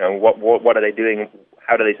 What are they doing?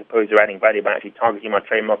 How do they suppose they're adding value by actually targeting my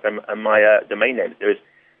trademark and my domain name?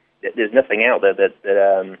 There's nothing out there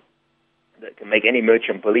that can make any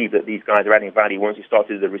merchant believe that these guys are adding value once you start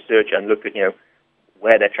to do the research and look at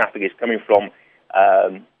where their traffic is coming from.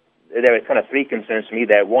 There are kind of three concerns for me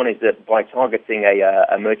there. One is that by targeting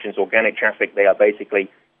a merchant's organic traffic, they are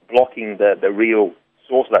basically blocking the real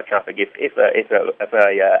source of that traffic. If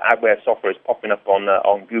adware software is popping up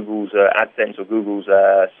on Google's AdSense or Google's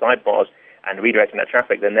sidebars and redirecting that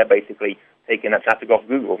traffic, then they're basically taking that traffic off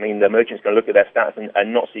Google. I mean, the merchant's going to look at their stats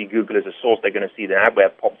and not see Google as a source. They're going to see the adware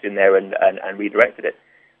popped in there and redirected it.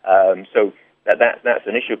 So that's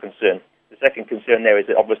an issue of concern. The second concern there is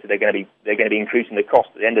that obviously they're going to be increasing the cost.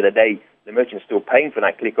 At the end of the day, the merchant's still paying for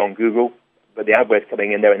that click on Google, but the adware's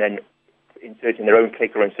coming in there and then inserting their own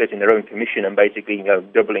click or inserting their own commission and basically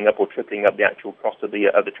doubling up or tripling up the actual cost of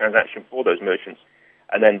the transaction for those merchants.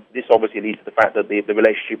 And then this obviously leads to the fact that the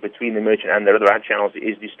relationship between the merchant and their other ad channels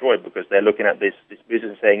is destroyed because they're looking at this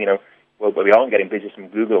business and saying, well, we aren't getting business from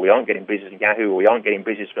Google, we aren't getting business from Yahoo, or we aren't getting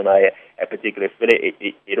business from a particular affiliate.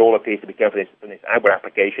 It all appears to be coming from this adware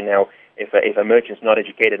application. Now, if a merchant's not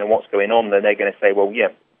educated on what's going on, then they're going to say, well, yeah,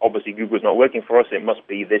 obviously Google's not working for us. It must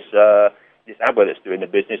be this adware that's doing the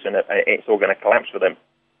business, and it's all going to collapse for them.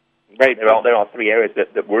 Right. There are three areas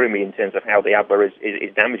that worry me in terms of how the adware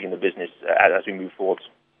is damaging the business as we move forward.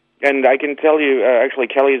 And I can tell you, actually,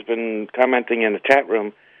 Kelly has been commenting in the chat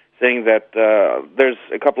room saying that there's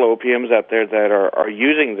a couple of OPMs out there that are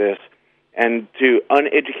using this, and to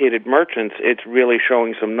uneducated merchants, it's really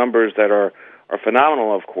showing some numbers that are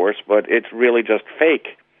phenomenal, of course, but it's really just fake.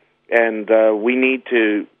 And we need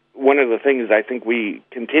to, one of the things I think we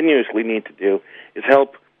continuously need to do is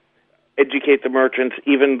help educate the merchants,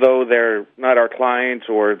 even though they're not our clients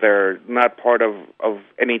or they're not part of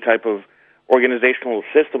any type of organizational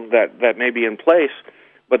system that may be in place,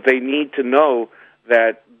 but they need to know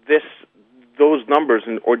that those numbers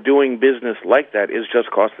or doing business like that is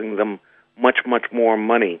just costing them much, much more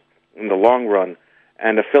money in the long run.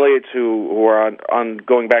 And affiliates who are on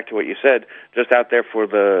going back to what you said, just out there for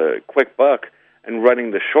the quick buck and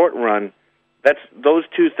running the short run, those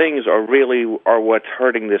two things are what's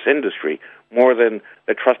hurting this industry more than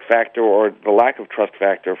the trust factor or the lack of trust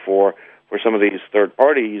factor for some of these third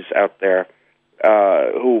parties out there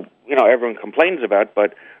who everyone complains about.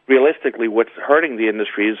 But realistically, what's hurting the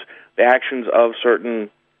industry is the actions of certain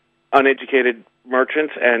uneducated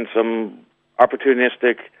merchants and some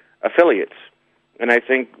opportunistic affiliates. And I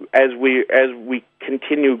think as we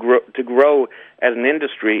continue to grow as an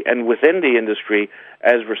industry and within the industry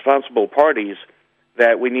as responsible parties,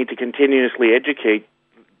 that we need to continuously educate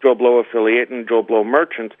Joe Blow affiliate and Joe Blow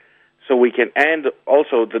merchant so we can, and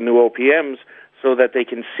also the new OPMs, so that they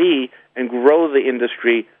can see and grow the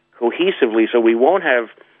industry cohesively so we won't have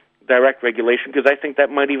direct regulation, because I think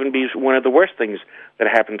that might even be one of the worst things that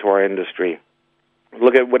happened to our industry.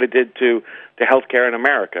 Look at what it did to healthcare in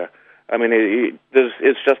America. I mean,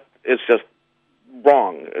 it's just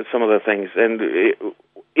wrong, some of the things. And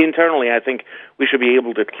internally, I think we should be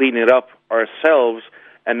able to clean it up ourselves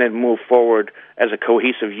and then move forward as a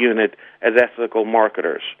cohesive unit as ethical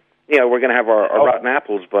marketers. We're going to have our rotten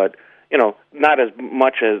apples, but not as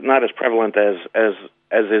prevalent as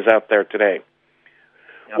is out there today.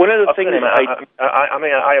 One of the things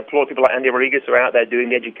I applaud people like Andy Rodriguez who are out there doing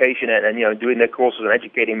the education and doing their courses and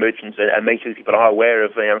educating merchants and making sure people are aware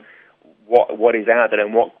of what is out there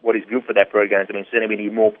and what is good for their programs. I mean, certainly we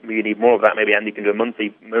need more of that. Maybe Andy can do a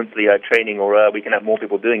monthly training, or we can have more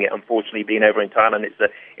people doing it. Unfortunately, being over in Thailand, it's a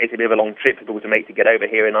bit of a long trip for people to make to get over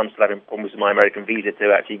here, and I'm still having problems with my American visa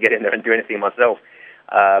to actually get in there and do anything myself.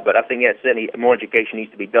 But I think certainly more education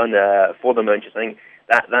needs to be done for the merchants. I think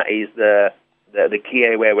that is the key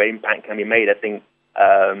area where impact can be made. I think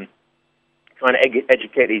trying to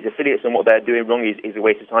educate these affiliates on what they're doing wrong is a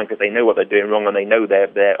waste of time, because they know what they're doing wrong and they know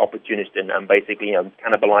they're opportunists and basically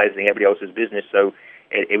cannibalizing everybody else's business. So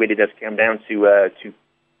it really does come down to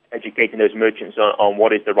educating those merchants on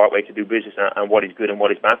what is the right way to do business and what is good and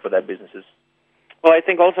what is bad for their businesses. Well, I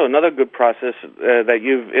think also another good process that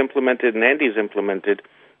you've implemented and Andy's implemented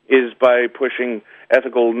is by pushing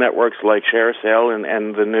ethical networks like ShareSale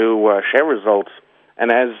and the new Share Results.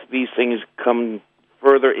 And as these things come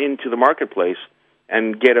further into the marketplace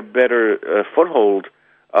and get a better foothold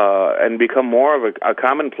and become more of a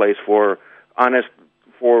commonplace to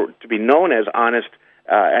be known as honest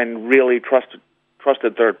and really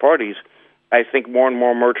trusted third parties, I think more and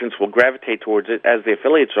more merchants will gravitate towards it, as the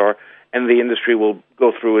affiliates are, and the industry will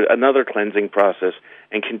go through another cleansing process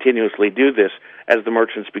and continuously do this as the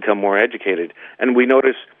merchants become more educated. And we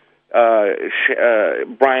notice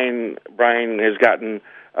Brian has gotten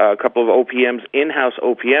a couple of OPMs, in-house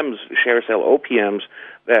OPMs, ShareSale OPMs,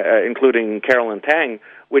 including Carolyn Tang,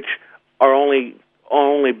 which are only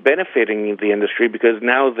benefiting the industry, because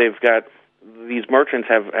now these merchants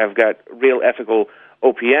have got real ethical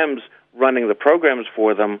OPMs running the programs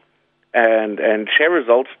for them. And Share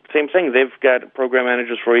Results, same thing. They've got program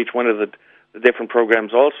managers for each one of the different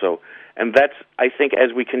programs also. And that's, I think,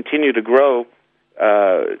 as we continue to grow,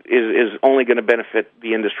 is only going to benefit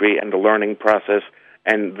the industry and the learning process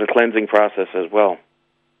and the cleansing process as well.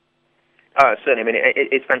 Certainly. I mean,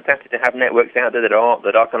 it's fantastic to have networks out there that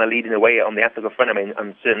are kind of leading the way on the ethical front. I mean,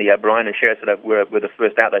 certainly Brian and Share were the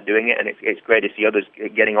first out there doing it, and it's great to see others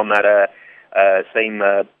getting on that same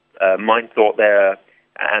mind thought there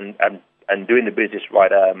and doing the business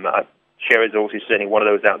right. Share Results is certainly one of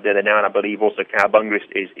those out there now, and I believe also Cowabunga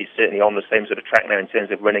is certainly on the same sort of track now in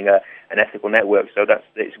terms of running an ethical network. So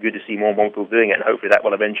it's good to see more people doing it, and hopefully that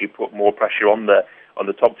will eventually put more pressure on the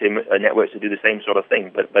top tier networks to do the same sort of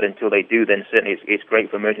thing. But until they do, then certainly it's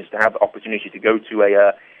great for merchants to have the opportunity to go to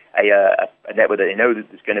a network that they know that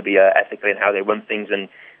is going to be ethical in how they run things, and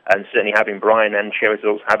certainly having Brian and Share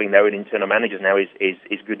Results having their own internal managers now is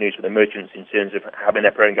good news for the merchants in terms of having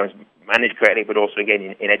their programs managed correctly, but also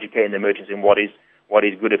again in educating the merchants in what is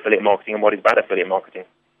good affiliate marketing and what is bad affiliate marketing.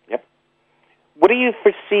 Yep. What do you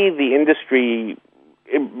foresee the industry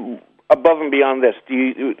above and beyond this,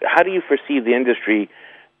 how do you foresee the industry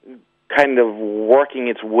kind of working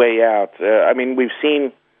its way out? I mean, we've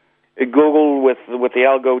seen Google with the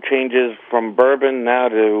algo changes from Bourbon now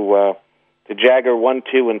to Jagger 1,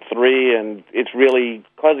 2, and 3, and it's really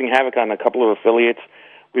causing havoc on a couple of affiliates.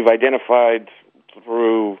 We've identified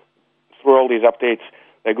through all these updates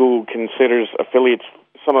that Google considers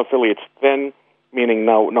some affiliates thin, meaning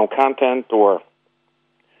no content or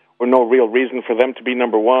no real reason for them to be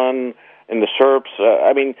number one in the SERPs.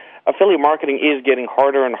 I mean, affiliate marketing is getting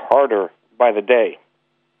harder and harder by the day.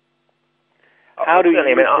 How do you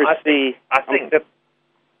foresee... I think that...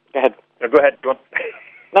 Go ahead. Go ahead. Go on.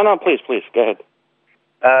 No, please, go ahead.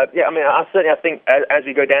 Yeah, I mean, I think as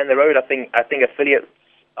we go down the road, I think affiliates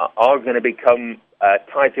are going to become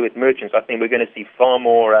tighter with merchants. I think we're going to see far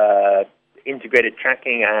more integrated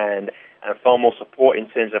tracking and far more support in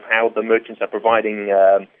terms of how the merchants are providing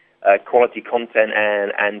quality content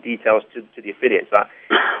and details to the affiliates.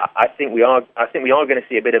 I think we are going to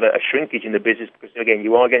see a bit of a shrinkage in the business because, again,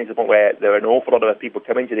 you are getting to the point where there are an awful lot of people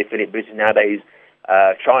coming to the affiliate business nowadays,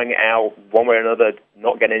 trying it out one way or another,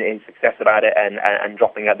 not getting any success about it, and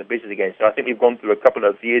dropping out the business again. So I think we've gone through a couple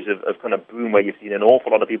of years of kind of boom where you've seen an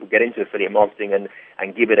awful lot of people get into affiliate marketing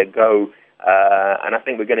and give it a go. And I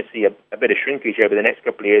think we're going to see a bit of shrinkage over the next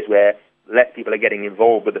couple of years where less people are getting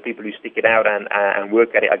involved, but the people who stick it out and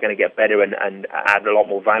work at it are going to get better and add a lot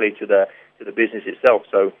more value to the business itself.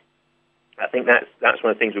 So I think that's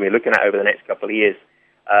one of the things we'll be looking at over the next couple of years.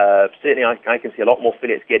 Certainly, I can see a lot more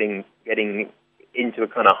affiliates getting into a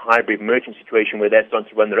kind of hybrid merchant situation where they're starting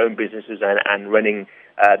to run their own businesses and running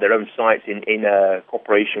their own sites in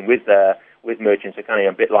cooperation with merchants, so kind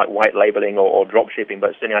of a bit like white labeling or drop shipping.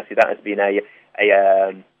 But certainly, I see that as being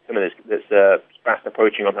something that's fast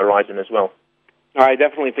approaching on the horizon as well. I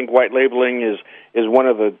definitely think white labeling is one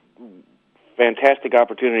of the fantastic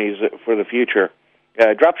opportunities for the future.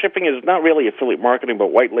 Drop shipping is not really affiliate marketing, but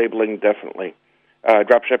white labeling definitely.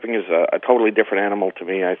 Drop shipping is a totally different animal to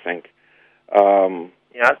me, I think.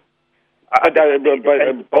 Yeah, but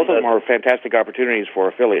both of them are fantastic opportunities for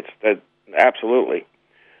affiliates. Absolutely.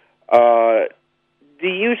 Do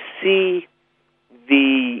you see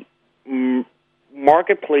the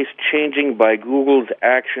marketplace changing by Google's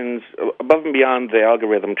actions above and beyond the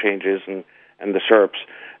algorithm changes and the SERPs?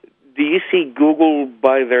 Do you see Google,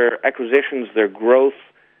 by their acquisitions, their growth,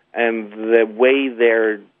 and the way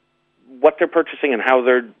what they're purchasing and how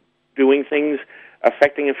they're doing things,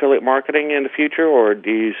 affecting affiliate marketing in the future, or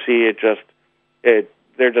do you see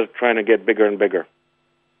they're just trying to get bigger and bigger?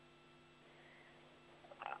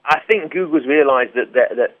 I think Google's realized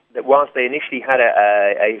that whilst they initially had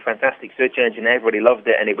a fantastic search engine, everybody loved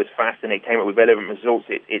it, and it was fast, and it came up with relevant results,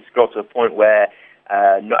 it's got to a point where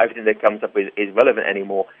not everything that comes up is relevant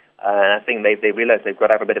anymore. And I think they realized they've got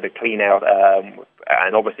to have a bit of a clean out,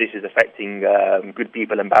 and obviously this is affecting good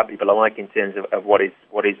people and bad people alike in terms of what is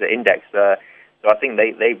the index. So I think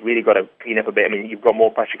they've really got to clean up a bit. I mean, you've got more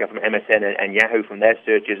pressure coming from MSN and Yahoo from their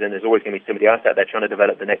searches, and there's always going to be somebody else out there trying to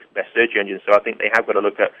develop the next best search engine. So I think they have got to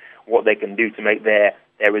look at what they can do to make their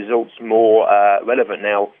results more relevant.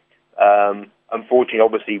 Now, unfortunately,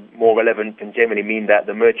 obviously, more relevant can generally mean that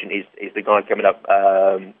the merchant is the guy coming up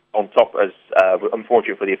on top, as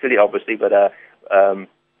unfortunate for the affiliate, obviously, but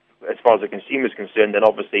as far as the consumer is concerned, then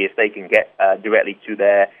obviously if they can get directly to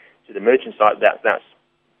the merchant site,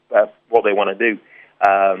 that's what they want to do.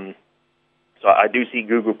 So I do see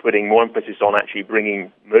Google putting more emphasis on actually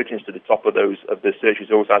bringing merchants to the top of the search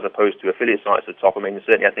results as opposed to affiliate sites at the top. I mean,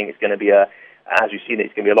 certainly I think it's going to be as you've seen,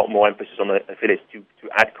 it's going to be a lot more emphasis on the affiliates to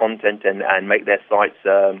add content and make their sites,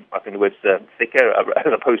 I think the word's thicker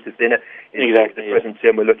as opposed to thinner. Exactly. The present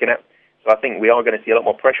term we're looking at. So I think we are going to see a lot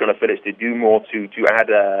more pressure on affiliates to do more to add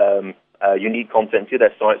unique content to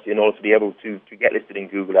their sites in order to be able to get listed in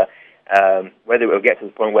Google. Whether it will get to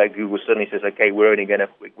the point where Google suddenly says, okay, we're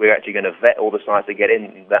actually going to vet all the sites that get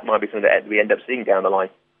in, that might be something that we end up seeing down the line.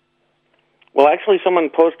 Well, actually, someone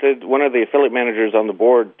posted, one of the affiliate managers on the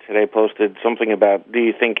board today posted something about, do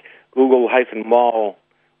you think Google-Mall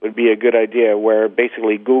would be a good idea, where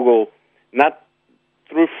basically Google, not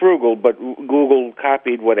through Frugal, but Google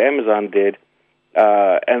copied what Amazon did,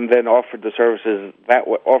 and then offered the services,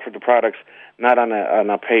 offered the products not on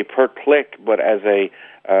a pay per click, but as a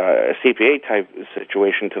CPA type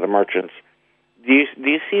situation to the merchants. Do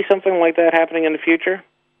you see something like that happening in the future?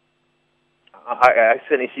 I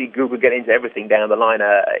certainly see Google getting into everything down the line.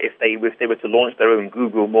 If they were to launch their own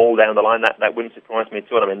Google Mall down the line, that wouldn't surprise me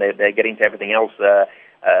at all. I mean, they're getting to everything else.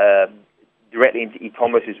 Directly into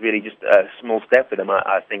e-commerce is really just a small step for them,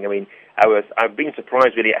 I think. I mean, I've been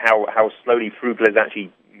surprised really at how slowly Frugal has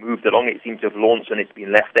actually moved along. It seems to have launched and it's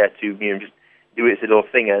been left there to just do its little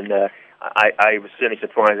thing. And I was certainly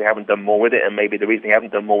surprised they haven't done more with it. And maybe the reason they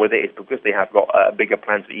haven't done more with it is because they have got bigger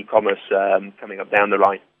plans for e-commerce coming up down the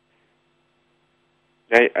line.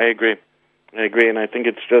 I agree, and I think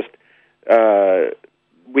it's just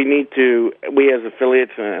we as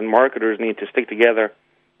affiliates and marketers need to stick together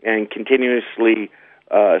and continuously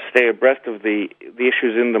stay abreast of the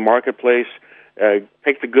issues in the marketplace,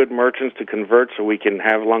 pick the good merchants to convert so we can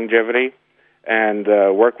have longevity, and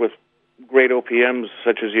work with great OPMs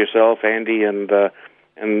such as yourself, Andy, and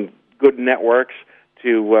good networks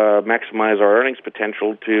to maximize our earnings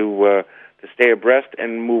potential to stay abreast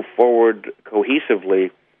and move forward cohesively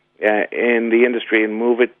in the industry and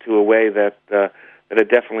move it to a way that it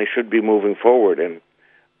definitely should be moving forward. And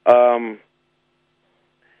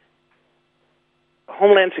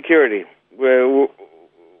Homeland Security, we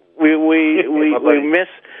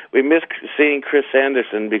miss seeing Chris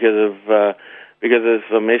Anderson because of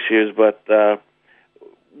some issues. But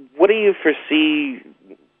what do you foresee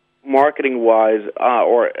marketing-wise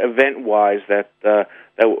or event-wise that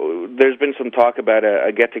there's been some talk about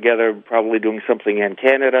a get-together, probably doing something in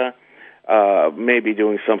Canada, maybe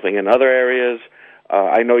doing something in other areas.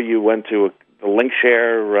 I know you went to the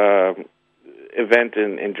LinkShare event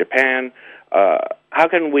in Japan. How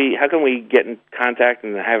can we get in contact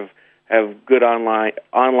and have good online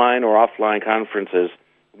or offline conferences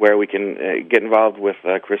where we can get involved with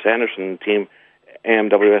Chris Anderson and team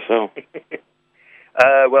AMWSO?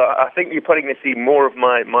 Well, I think you're probably going to see more of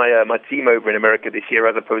my team over in America this year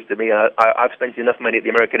as opposed to me. I've spent enough money at the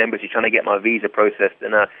American Embassy trying to get my visa processed,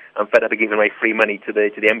 and I'm fed up of giving away free money to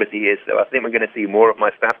the embassy here. So I think we're going to see more of my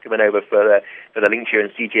staff coming over for the LinkShare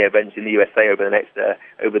and CJ events in the USA over the next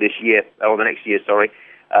next year. Sorry.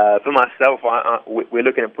 For myself, we're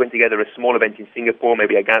looking at putting together a small event in Singapore,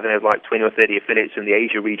 maybe a gathering of like 20 or 30 affiliates from the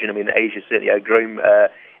Asia region. I mean, Asia is certainly a growing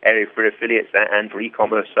area for affiliates and for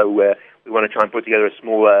e-commerce, so we want to try and put together a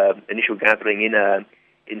small initial gathering in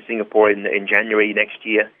Singapore in January next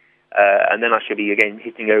year. And then I shall be again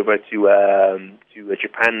hitting over to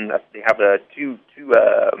Japan. They have two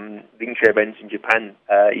LinkShare events in Japan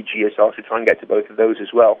each year, so I should try and get to both of those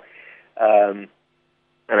as well. And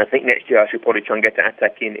I think next year I should probably try and get to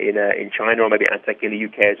ATTEC in China, or maybe ATTEC in the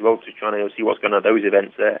UK as well, to try and see what's going on at those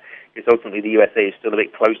events. Because ultimately the USA is still a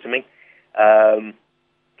bit close to me.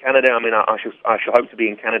 Canada, I mean, I shall hope to be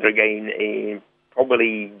in Canada again in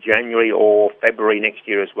probably January or February next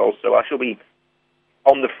year as well. So I shall be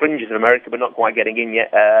on the fringes of America, but not quite getting in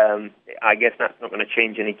yet. I guess that's not going to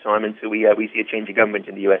change any time until we see a change of government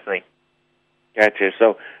in the USA. Gotcha.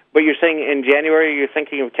 So, but you're saying in January you're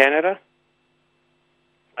thinking of Canada?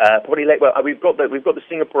 Probably late. Well, we've got the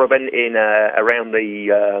Singapore event in around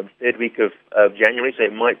the third week of January, so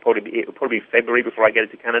it will probably be February before I get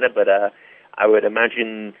it to Canada. But I would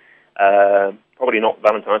imagine probably not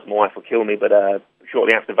Valentine's. My wife will kill me, but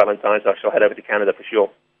shortly after Valentine's, I shall head over to Canada for sure.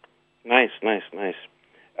 Nice. While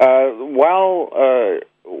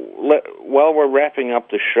we're wrapping up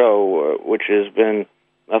the show, which has been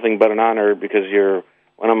nothing but an honor because you're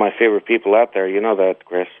one of my favorite people out there, you know that,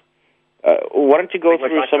 Chris. Why don't you go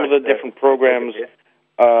through some of the different programs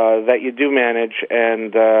that you do manage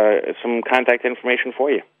and some contact information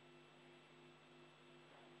for you?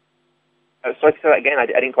 Sorry, say that again. I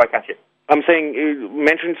didn't quite catch it. I'm saying you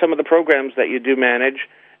mention some of the programs that you do manage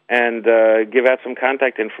and give out some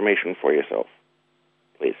contact information for yourself,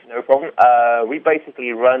 please. No problem. We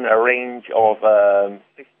basically run a range of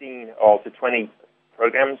 15 to 20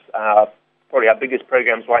 programs. Probably our biggest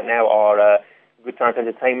programs right now are Good Times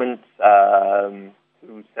Entertainment,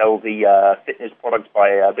 who sell the fitness products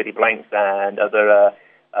by Billy Blanks and other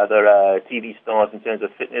TV stars in terms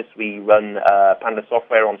of fitness. We run Panda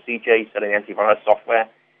Software on CJ, selling antivirus software.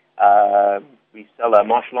 We sell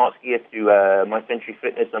martial arts gear to My Century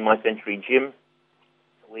Fitness and My Century Gym.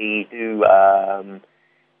 We do...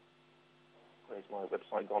 where's my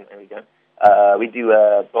website gone? There we go. We do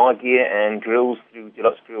bar gear and grills through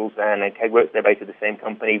Deluxe Grills and Kegworks. They're basically the same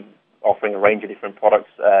company, offering a range of different products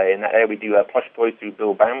in that area. We do plush toys through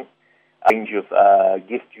Bill Bam, a range of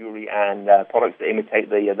gift jewelry and products that imitate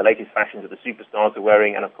the latest fashions that the superstars are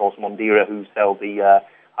wearing, and of course Mondira, who sell the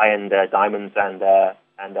high-end diamonds and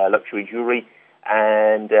luxury jewelry,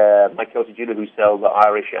 and My Celtic Jeweler, who sell the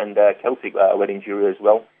Irish and Celtic wedding jewelry as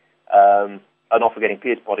well. And not forgetting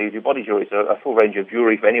Pierce Body, who do body jewelry, so a full range of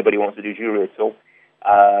jewelry for anybody who wants to do jewelry at all.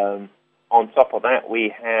 On top of that, we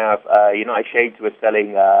have United Shades, who are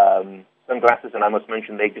selling sunglasses, and I must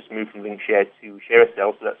mention they just moved from LinkShare to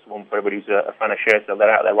ShareASale, so that's one for everybody who's a fan of ShareASale. They're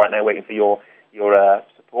out there right now waiting for your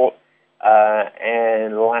support.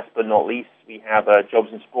 And last but not least, we have Jobs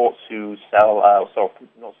in Sports, who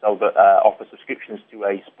offer subscriptions to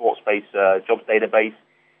a sports-based jobs database,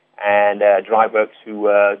 and DriveWorks, who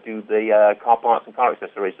do the car parts and car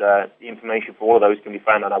accessories. The information for all of those can be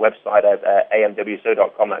found on our website at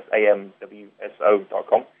amwso.com. That's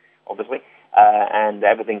amwso.com, obviously. And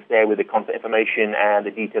everything's there with the contact information and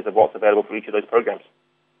the details of what's available for each of those programs.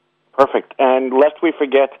 Perfect. And lest we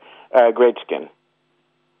forget, Great Skin.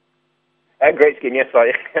 Great Skin, yes,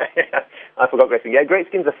 I forgot Great Skin. Yeah, Great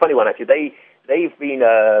Skin's a funny one, actually. They've been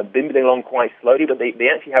bimbling along quite slowly, but they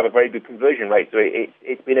actually have a very good conversion rate. So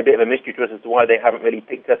it's been a bit of a mystery to us as to why they haven't really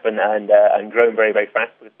picked up and grown very, very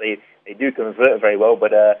fast, because they do convert very well,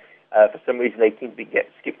 but for some reason they seem to get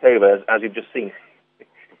skipped over, as you've just seen.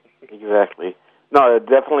 Exactly. No,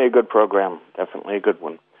 definitely a good program. Definitely a good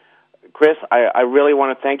one. Chris, I really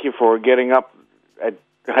want to thank you for getting up at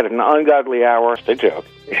an ungodly hour. It's a joke.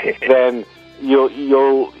 Then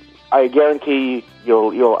I guarantee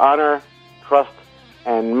you'll honor, trust,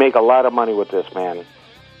 and make a lot of money with this, man.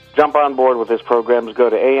 Jump on board with his programs. Go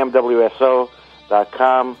to amwso.com.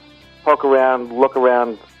 Poke around, look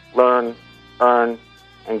around, learn, earn,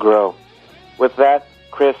 and grow. With that,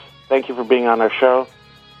 Chris, thank you for being on our show.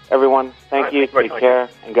 Everyone, thank you. Take care,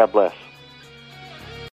 and God bless.